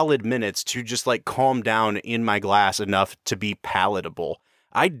 solid minutes to just like calm down in my glass enough to be palatable.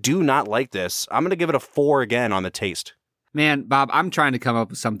 I do not like this. I'm going to give it a 4 again on the taste. Man, Bob, I'm trying to come up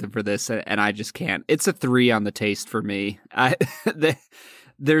with something for this, and I just can't. It's a 3 on the taste for me.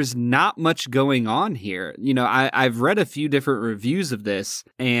 there's not much going on here. You know, I've read a few different reviews of this,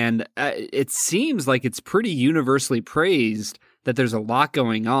 and it seems like it's pretty universally praised that there's a lot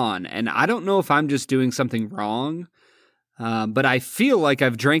going on. And I don't know if I'm just doing something wrong, but I feel like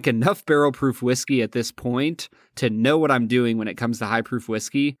I've drank enough barrel proof whiskey at this point to know what I'm doing when it comes to high proof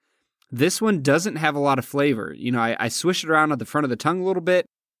whiskey. This one doesn't have a lot of flavor. You know, I swish it around at the front of the tongue a little bit,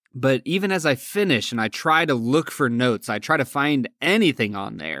 but even as I finish and I try to look for notes, I try to find anything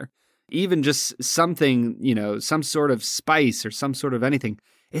on there, even just something, you know, some sort of spice or some sort of anything.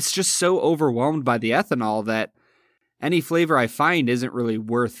 It's just so overwhelmed by the ethanol that any flavor I find isn't really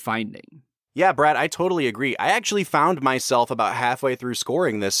worth finding. Yeah, Brad, I totally agree. I actually found myself about halfway through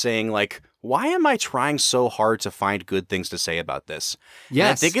scoring this saying, like, why am I trying so hard to find good things to say about this?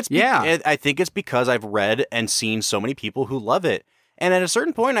 Yes. I think it's because I've read and seen so many people who love it. And at a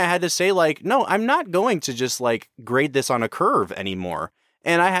certain point, I had to say, like, no, I'm not going to just, like, grade this on a curve anymore.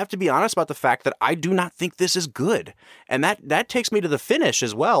 And I have to be honest about the fact that I do not think this is good. And that takes me to the finish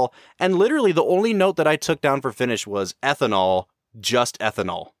as well. And literally the only note that I took down for finish was ethanol, just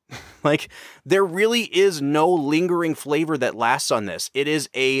ethanol. Like, there really is no lingering flavor that lasts on this. It is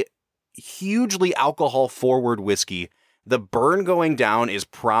a hugely alcohol-forward whiskey. The burn going down is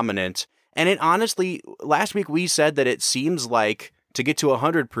prominent. And it honestly, last week we said that it seems like to get to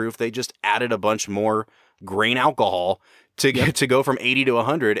 100 proof, they just added a bunch more grain alcohol to get to go from 80 to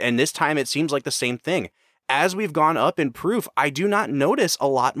 100. And this time it seems like the same thing. As we've gone up in proof, I do not notice a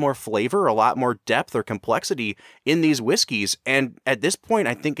lot more flavor, a lot more depth or complexity in these whiskeys. And at this point,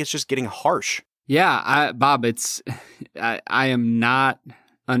 I think it's just getting harsh. Yeah, Bob, I am not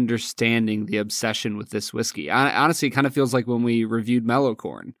understanding the obsession with this whiskey. Honestly, it kind of feels like when we reviewed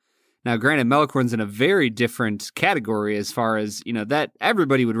Mellowcorn. Now, granted, Mellowcorn's in a very different category as far as, you know, that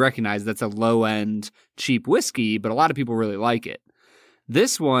everybody would recognize that's a low-end, cheap whiskey, but a lot of people really like it.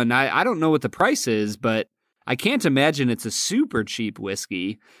 This one, I don't know what the price is, but I can't imagine it's a super cheap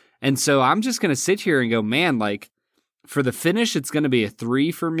whiskey. And so I'm just going to sit here and go, man, like, for the finish, it's going to be a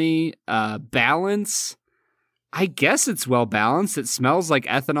 3 for me. Balance, I guess it's well balanced. It smells like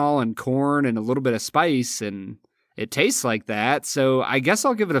ethanol and corn and a little bit of spice, and it tastes like that. So I guess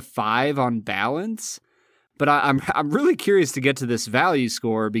I'll give it a 5 on balance. But I'm really curious to get to this value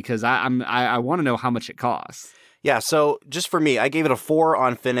score because I want to know how much it costs. Yeah, so just for me, I gave it a 4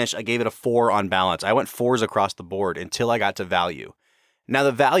 on finish. I gave it a 4 on balance. I went 4s across the board until I got to value. Now,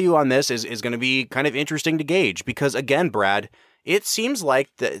 the value on this is going to be kind of interesting to gauge because, again, Brad, it seems like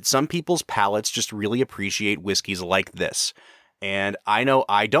that some people's palates just really appreciate whiskeys like this. And I know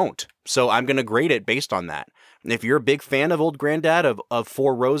I don't. So I'm going to grade it based on that. And if you're a big fan of Old Grandad, of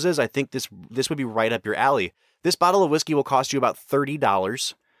Four Roses, I think this would be right up your alley. This bottle of whiskey will cost you about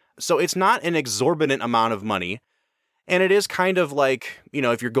 $30. So it's not an exorbitant amount of money. And it is kind of like, you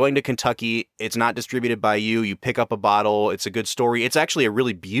know, if you're going to Kentucky, it's not distributed by you. You pick up a bottle. It's a good story. It's actually a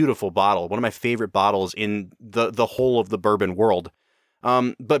really beautiful bottle. One of my favorite bottles in the whole of the bourbon world.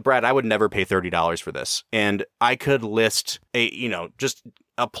 But Brad, I would never pay $30 for this. And I could list just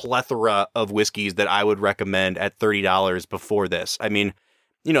a plethora of whiskeys that I would recommend at $30 before this. I mean,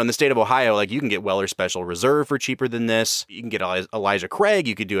 you know, in the state of Ohio, like, you can get Weller Special Reserve for cheaper than this. You can get Elijah Craig.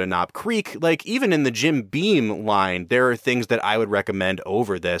 You could do a Knob Creek. Like, even in the Jim Beam line, there are things that I would recommend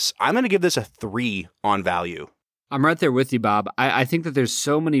over this. I'm going to give this a 3 on value. I'm right there with you, Bob. I think that there's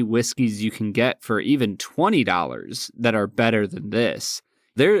so many whiskeys you can get for even $20 that are better than this.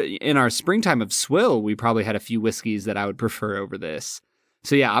 There, in our springtime of swill, we probably had a few whiskeys that I would prefer over this.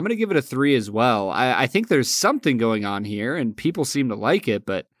 So yeah, I'm going to give it a 3 as well. I think there's something going on here, and people seem to like it,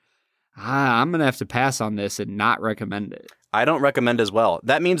 but I'm going to have to pass on this and not recommend it. I don't recommend as well.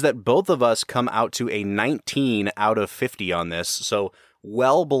 That means that both of us come out to a 19 out of 50 on this, so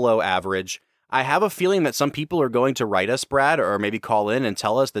well below average. I have a feeling that some people are going to write us, Brad, or maybe call in and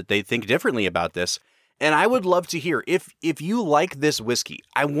tell us that they think differently about this. And I would love to hear, if you like this whiskey,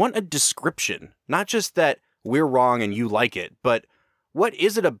 I want a description, not just that we're wrong and you like it, but what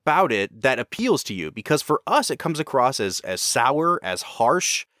is it about it that appeals to you? Because for us, it comes across as sour, as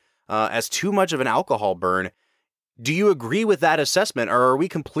harsh, as too much of an alcohol burn. Do you agree with that assessment, or are we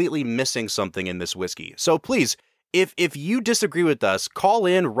completely missing something in this whiskey? So please, if you disagree with us, call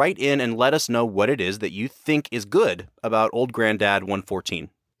in, write in, and let us know what it is that you think is good about Old Grandad 114.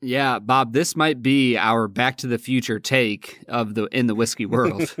 Yeah, Bob, this might be our Back to the Future take in the whiskey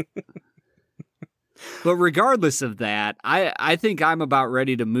world. But regardless of that, I think I'm about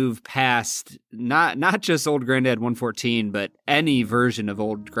ready to move past not just Old Grandad 114, but any version of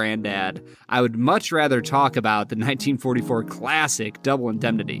Old Grandad. I would much rather talk about the 1944 classic Double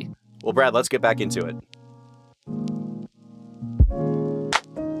Indemnity. Well, Brad, let's get back into it.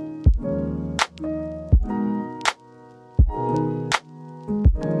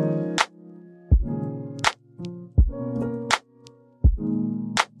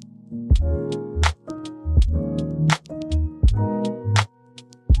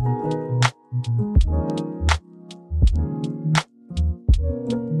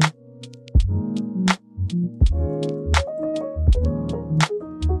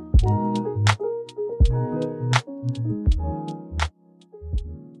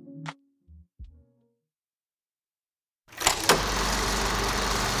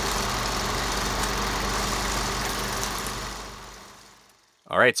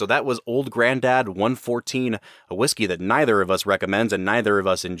 All right, so that was Old Grandad 114, a whiskey that neither of us recommends and neither of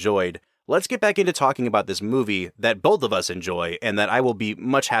us enjoyed. Let's get back into talking about this movie that both of us enjoy and that I will be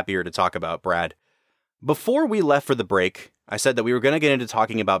much happier to talk about, Brad. Before we left for the break, I said that we were going to get into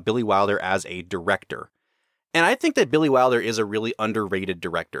talking about Billy Wilder as a director. And I think that Billy Wilder is a really underrated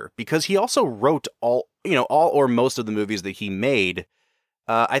director because he also wrote all or most of the movies that he made.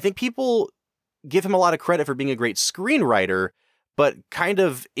 I think people give him a lot of credit for being a great screenwriter, but kind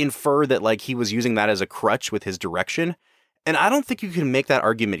of infer that like he was using that as a crutch with his direction. And I don't think you can make that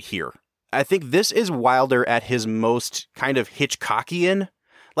argument here. I think this is Wilder at his most kind of Hitchcockian.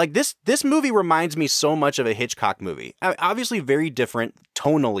 Like this movie reminds me so much of a Hitchcock movie. Obviously very different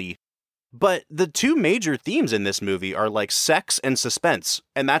tonally, but the two major themes in this movie are like sex and suspense,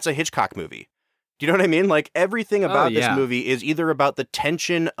 and that's a Hitchcock movie. Do you know what I mean? Like everything about this movie is either about the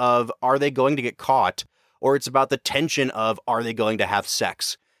tension of are they going to get caught, or it's about the tension of are they going to have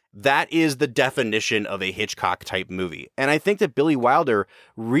sex. That is the definition of a Hitchcock type movie. And I think that Billy Wilder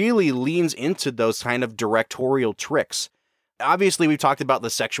really leans into those kind of directorial tricks. Obviously, we've talked about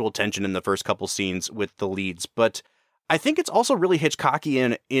the sexual tension in the first couple scenes with the leads, but I think it's also really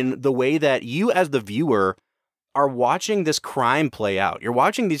Hitchcockian in the way that you as the viewer are watching this crime play out. You're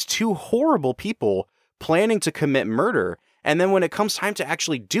watching these two horrible people planning to commit murder. And then when it comes time to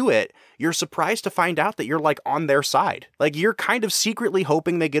actually do it, you're surprised to find out that you're like on their side. Like you're kind of secretly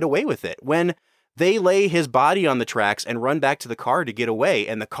hoping they get away with it. When they lay his body on the tracks and run back to the car to get away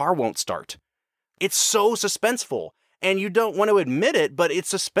and the car won't start. It's so suspenseful. And you don't want to admit it, but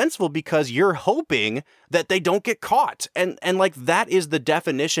it's suspenseful because you're hoping that they don't get caught. And like that is the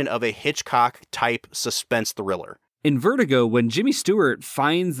definition of a Hitchcock type suspense thriller. In Vertigo, when Jimmy Stewart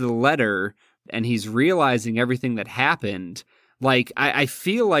finds the letter and he's realizing everything that happened, like I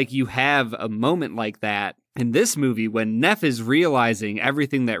feel like you have a moment like that in this movie when Neff is realizing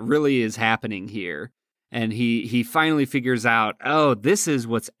everything that really is happening here. And he finally figures out, oh, this is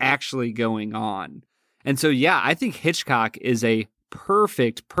what's actually going on. And so, yeah, I think Hitchcock is a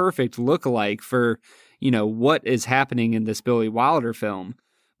perfect lookalike for, what is happening in this Billy Wilder film.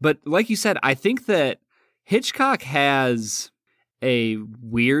 But like you said, I think that Hitchcock has a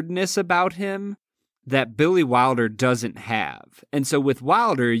weirdness about him that Billy Wilder doesn't have. And so with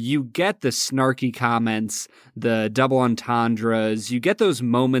Wilder, you get the snarky comments, the double entendres, you get those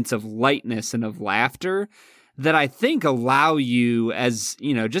moments of lightness and of laughter that I think allow you as,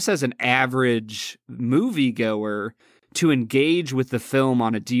 just as an average moviegoer to engage with the film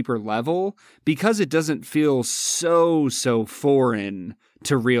on a deeper level because it doesn't feel so foreign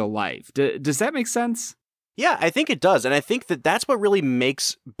to real life. Does that make sense? Yeah, I think it does. And I think that that's what really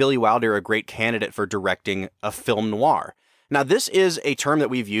makes Billy Wilder a great candidate for directing a film noir. Now, this is a term that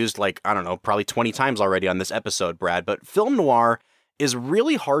we've used probably 20 times already on this episode, Brad, but film noir is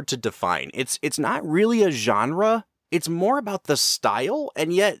really hard to define. It's not really a genre. It's more about the style.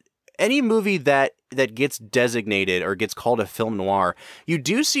 And yet any movie that gets designated or gets called a film noir, you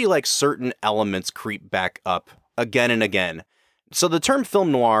do see like certain elements creep back up again and again. So the term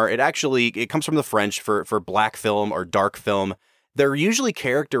film noir, it comes from the French for black film or dark film. They're usually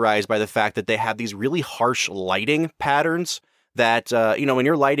characterized by the fact that they have these really harsh lighting patterns that, when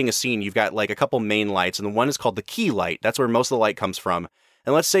you're lighting a scene, you've got like a couple main lights, and the one is called the key light. That's where most of the light comes from.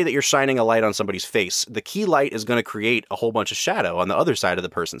 And let's say that you're shining a light on somebody's face. The key light is going to create a whole bunch of shadow on the other side of the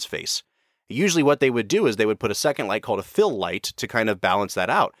person's face. Usually what they would do is they would put a second light called a fill light to kind of balance that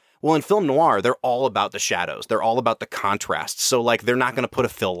out. Well, in film noir, they're all about the shadows. They're all about the contrast. So like they're not going to put a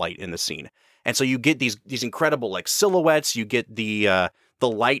fill light in the scene. And so you get these incredible like silhouettes. You get the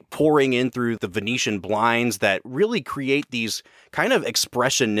light pouring in through the Venetian blinds that really create these kind of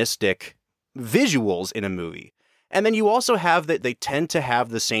expressionistic visuals in a movie. And then you also have that they tend to have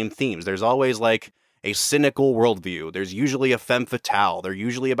the same themes. There's always like a cynical worldview. There's usually a femme fatale. They're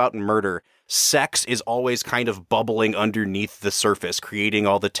usually about murder. Sex is always kind of bubbling underneath the surface, creating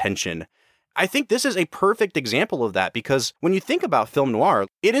all the tension. I think this is a perfect example of that because when you think about film noir,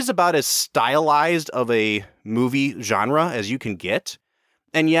 it is about as stylized of a movie genre as you can get.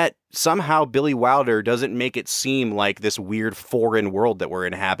 And yet somehow Billy Wilder doesn't make it seem like this weird foreign world that we're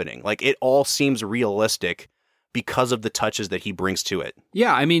inhabiting. Like it all seems realistic because of the touches that he brings to it.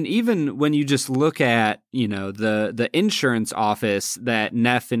 Yeah, I mean, even when you just look at, the insurance office that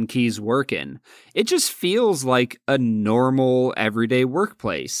Neff and Keyes work in, it just feels like a normal, everyday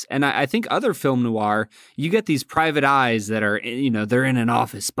workplace. And I think other film noir, you get these private eyes that are, they're in an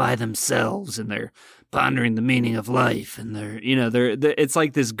office by themselves and they're pondering the meaning of life. And it's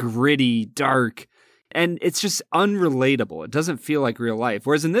like this gritty, dark, And it's just unrelatable. It doesn't feel like real life.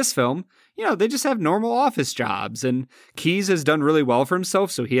 Whereas in this film, they just have normal office jobs. And Keyes has done really well for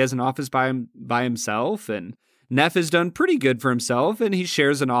himself, so he has an office by himself. And Neff has done pretty good for himself, and he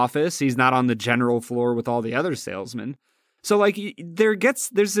shares an office. He's not on the general floor with all the other salesmen. So, like,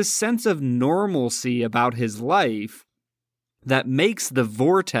 there's this sense of normalcy about his life that makes the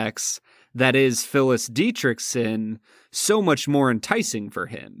vortex that is Phyllis Dietrichson so much more enticing for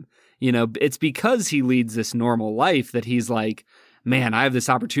him. It's because he leads this normal life that he's like, man, I have this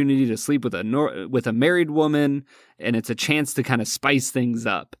opportunity to sleep with a married woman, and it's a chance to kind of spice things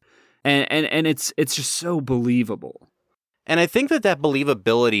up. And it's just so believable. And I think that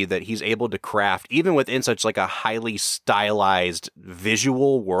believability that he's able to craft, even within such like a highly stylized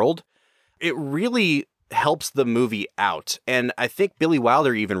visual world, it really helps the movie out. And I think Billy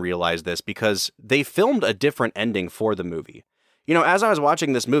Wilder even realized this because they filmed a different ending for the movie. As I was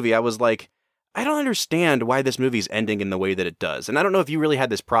watching this movie, I was like, I don't understand why this movie's ending in the way that it does. And I don't know if you really had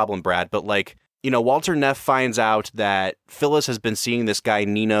this problem, Brad, but like, Walter Neff finds out that Phyllis has been seeing this guy,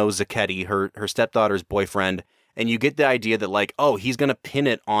 Nino Zacchetti, her stepdaughter's boyfriend, and you get the idea that like, oh, he's going to pin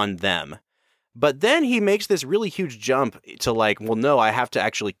it on them. But then he makes this really huge jump to like, well, no, I have to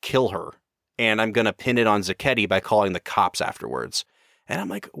actually kill her, and I'm going to pin it on Zacchetti by calling the cops afterwards. And I'm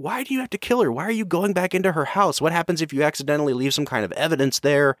like, why do you have to kill her? Why are you going back into her house? What happens if you accidentally leave some kind of evidence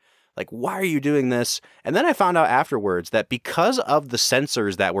there? Like, why are you doing this? And then I found out afterwards that because of the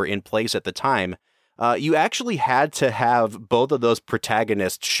censors that were in place at the time, you actually had to have both of those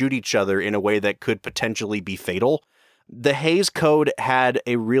protagonists shoot each other in a way that could potentially be fatal. The Hays Code had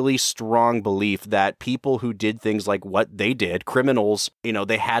a really strong belief that people who did things like what they did, criminals,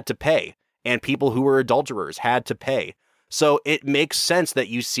 they had to pay. And people who were adulterers had to pay. So it makes sense that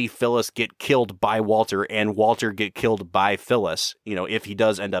you see Phyllis get killed by Walter and Walter get killed by Phyllis, if he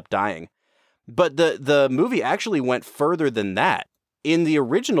does end up dying. But the movie actually went further than that. In the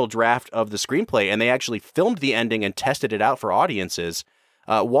original draft of the screenplay, and they actually filmed the ending and tested it out for audiences,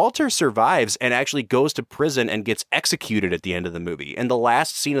 Walter survives and actually goes to prison and gets executed at the end of the movie. And the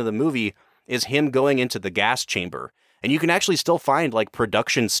last scene of the movie is him going into the gas chamber. And you can actually still find like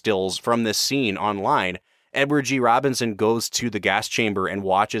production stills from this scene online. Edward G. Robinson goes to the gas chamber and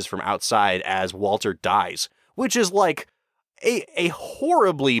watches from outside as Walter dies, which is like a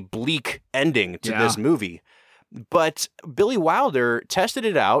horribly bleak ending to this movie. But Billy Wilder tested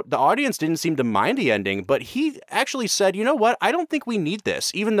it out. The audience didn't seem to mind the ending, but he actually said, you know what? I don't think we need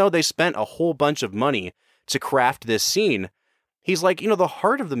this. Even though they spent a whole bunch of money to craft this scene, he's like, the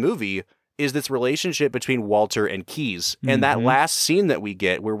heart of the movie is this relationship between Walter and Keyes. And that last scene that we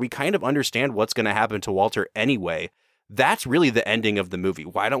get where we kind of understand what's going to happen to Walter anyway, that's really the ending of the movie.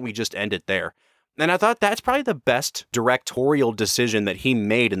 Why don't we just end it there? And I thought that's probably the best directorial decision that he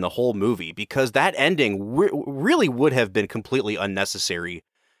made in the whole movie, because that ending really would have been completely unnecessary.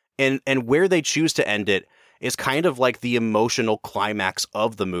 And where they choose to end it is kind of like the emotional climax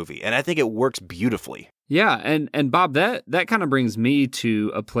of the movie. And I think it works beautifully. Yeah, and Bob, that kind of brings me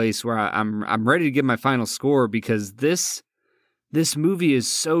to a place where I'm ready to give my final score, because this movie is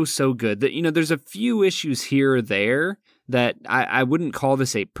so good that there's a few issues here or there that I wouldn't call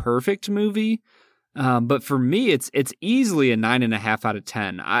this a perfect movie, but for me it's easily a 9.5 out of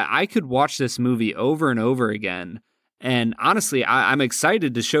 10. I could watch this movie over and over again, and honestly I'm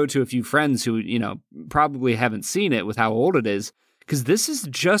excited to show it to a few friends who probably haven't seen it with how old it is, because this is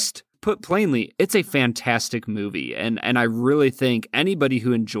just, put plainly, it's a fantastic movie, and I really think anybody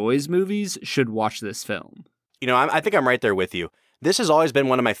who enjoys movies should watch this film. I think I'm right there with you. This has always been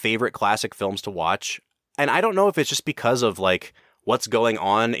one of my favorite classic films to watch, and I don't know if it's just because of like what's going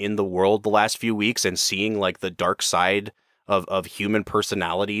on in the world the last few weeks and seeing like the dark side of human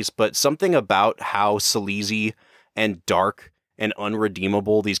personalities, but something about how sleazy and dark and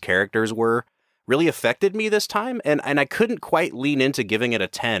unredeemable these characters were really affected me this time, and I couldn't quite lean into giving it a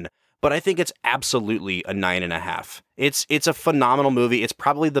 10. But I think it's absolutely a 9.5. It's a phenomenal movie. It's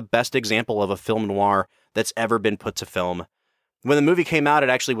probably the best example of a film noir that's ever been put to film. When the movie came out, it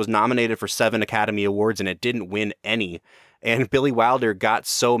actually was nominated for 7 Academy Awards, and it didn't win any. And Billy Wilder got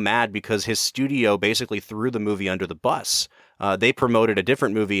so mad because his studio basically threw the movie under the bus. They promoted a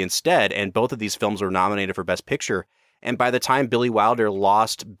different movie instead, and both of these films were nominated for Best Picture. And by the time Billy Wilder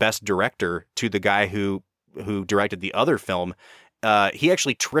lost Best Director to the guy who directed the other film, he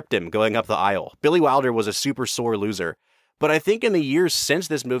actually tripped him going up the aisle. Billy Wilder was a super sore loser. But I think in the years since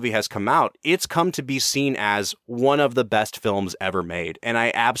this movie has come out, it's come to be seen as one of the best films ever made. And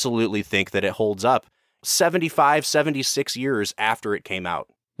I absolutely think that it holds up 75, 76 years after it came out.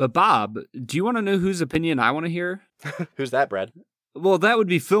 But Bob, do you want to know whose opinion I want to hear? Who's that, Brad? Well, that would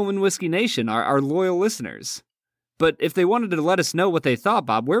be Film and Whiskey Nation, our loyal listeners. But if they wanted to let us know what they thought,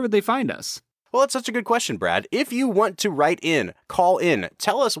 Bob, where would they find us? Well, that's such a good question, Brad. If you want to write in, call in,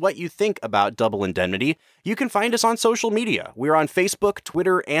 tell us what you think about Double Indemnity, you can find us on social media. We're on Facebook,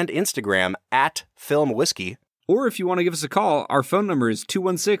 Twitter, and Instagram at Film Whiskey. Or if you want to give us a call, our phone number is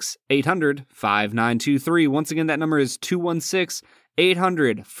 216-800-5923. Once again, that number is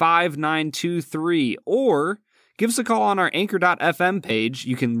 216-800-5923. Or give us a call on our Anchor.fm page.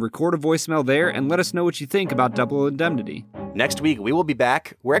 You can record a voicemail there and let us know what you think about Double Indemnity. Next week, we will be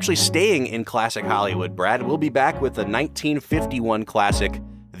back. We're actually staying in classic Hollywood, Brad. We'll be back with the 1951 classic,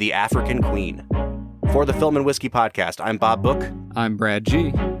 The African Queen. For the Film and Whiskey Podcast, I'm Bob Book. I'm Brad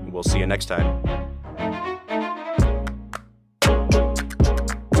G. We'll see you next time.